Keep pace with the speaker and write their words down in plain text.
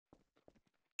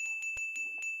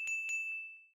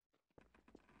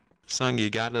Son,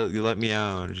 you let me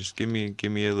out. Just give me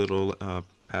a little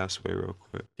passway real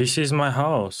quick. This is my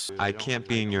house. I can't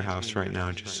be in your house right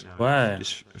now. Just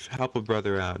help a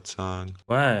brother out, son.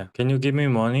 Why? Can you give me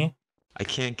money? I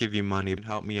can't give you money.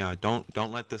 Help me out.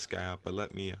 Don't let this guy out, but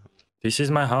let me out. This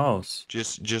is my house.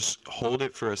 Just hold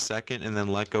it for a second and then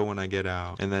let go when I get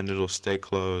out, and then it'll stay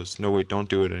closed. No, wait, don't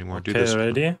do it anymore. Okay, do this.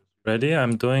 ready? Ready?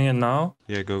 I'm doing it now.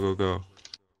 Yeah, go.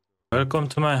 Welcome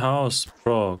to my house,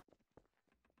 bro.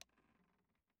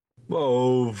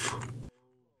 Move.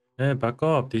 Hey, back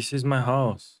up. This is my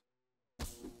house.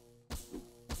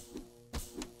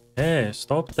 Hey,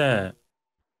 stop that.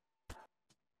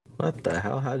 What the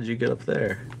hell? How did you get up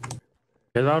there?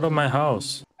 Get out of my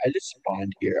house. I just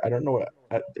spawned here. I don't know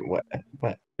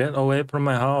what. Get away from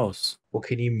my house. Well,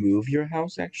 can you move your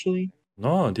house actually?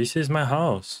 No, this is my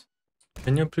house.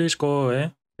 Can you please go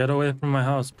away? Get away from my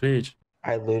house, please.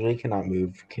 I literally cannot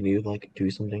move. Can you like do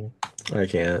something? I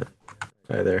can't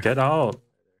either. Get out.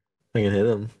 I can hit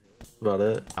him. That's about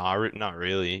it. Not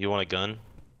really. You want a gun?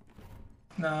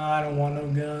 Nah, I don't want no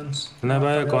guns. Can I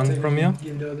buy a gun from you?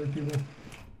 Give to other people.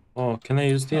 Oh, can I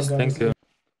use this? Thank you.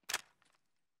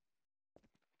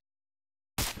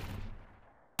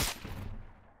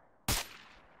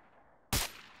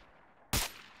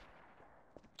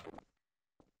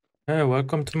 Hey,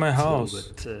 welcome to my house.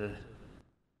 It's a little bit,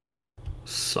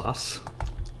 sus.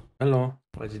 Hello.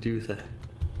 Why'd you do that?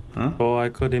 Huh? So I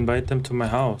could invite them to my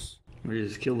house. We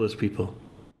just kill those people.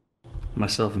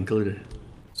 Myself included.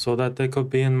 So that they could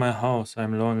be in my house.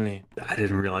 I'm lonely. I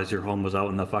didn't realize your home was out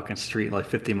in the fucking street like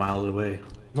 50 miles away.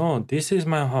 No, this is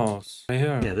my house. Right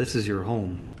here. Yeah, this is your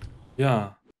home.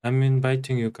 Yeah, I'm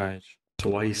inviting you guys. So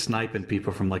why are you sniping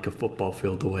people from like a football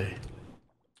field away?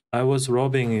 I was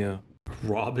robbing you.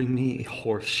 Robbing me?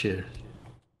 Horse shit.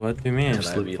 What do you mean?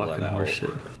 Absolute fucking horse shit.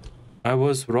 I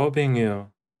was robbing you.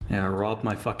 Yeah, rob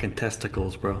my fucking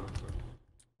testicles, bro.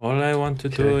 All I want to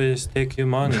do is take your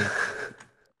money.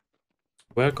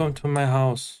 Welcome to my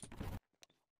house.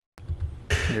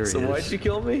 There So why'd you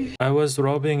kill me? I was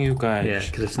robbing you guys. Yeah,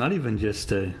 because it's not even just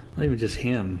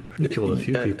him. You killed a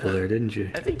few people there, didn't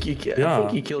you? I think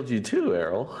he killed you too,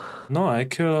 Errol. No, I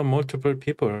killed multiple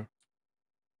people.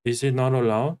 Is it not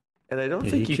allowed? And I don't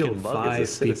Yeah, think he you killed can mug as a 5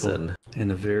 citizen. people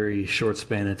in a very short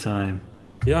span of time.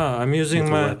 Yeah, I'm using With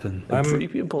a my weapon. 3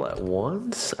 people at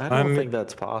once? I don't think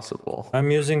that's possible.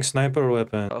 I'm using sniper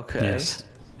weapon. Okay. Yes.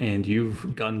 And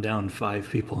you've gunned down 5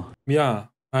 people. Yeah,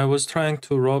 I was trying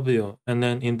to rob you and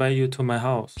then invite you to my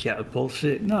house. Yeah,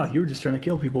 bullshit. No, you were just trying to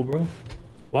kill people, bro.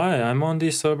 Why? I'm on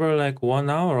this server like 1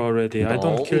 hour already. I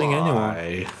don't killing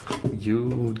anyone.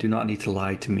 You do not need to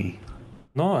lie to me.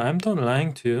 No, I'm not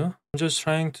lying to you. I'm just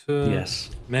trying to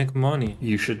Yes. make money.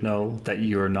 You should know that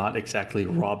you're not exactly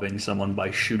robbing someone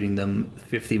by shooting them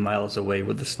 50 miles away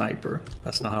with a sniper.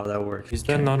 That's not how that works. Is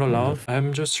that not allowed?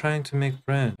 I'm just trying to make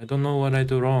friends. I don't know what I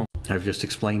do wrong. I've just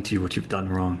explained to you what you've done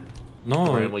wrong.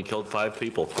 No, Randomly killed 5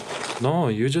 people. no,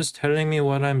 you're just telling me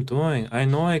what I'm doing. I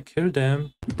know I killed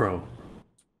them. Bro,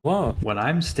 What? when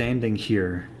I'm standing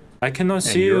here, I cannot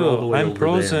see you're all the you. way I'm over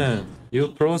frozen.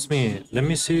 You froze me. Let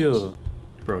me see you.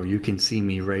 bro, you can see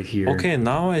me right here. Okay,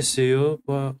 now I see you,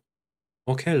 but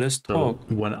okay, let's So talk.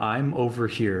 when I'm over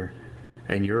here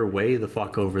and you're way the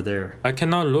fuck over there, I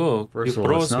cannot look. first You of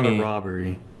all, it's froze not me. a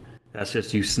robbery. That's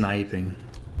just you sniping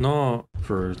No,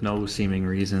 for no seeming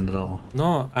reason at all.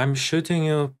 no, I'm shooting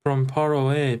you from far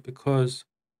away because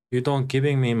you don't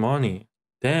giving me money.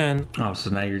 Then Oh, so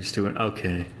now you're just doing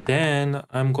okay.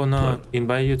 I'm gonna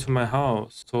invite you to my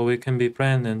house so we can be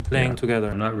friends and playing Yeah, together.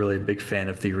 I'm not really a big fan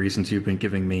of the reasons you've been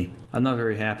giving me. I'm not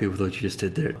very happy with what you just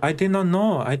did there. I did not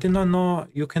know. I did not know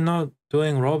you cannot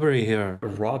doing robbery here. A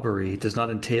robbery does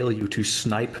not entail you to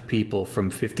snipe people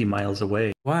from 50 miles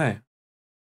away. Why?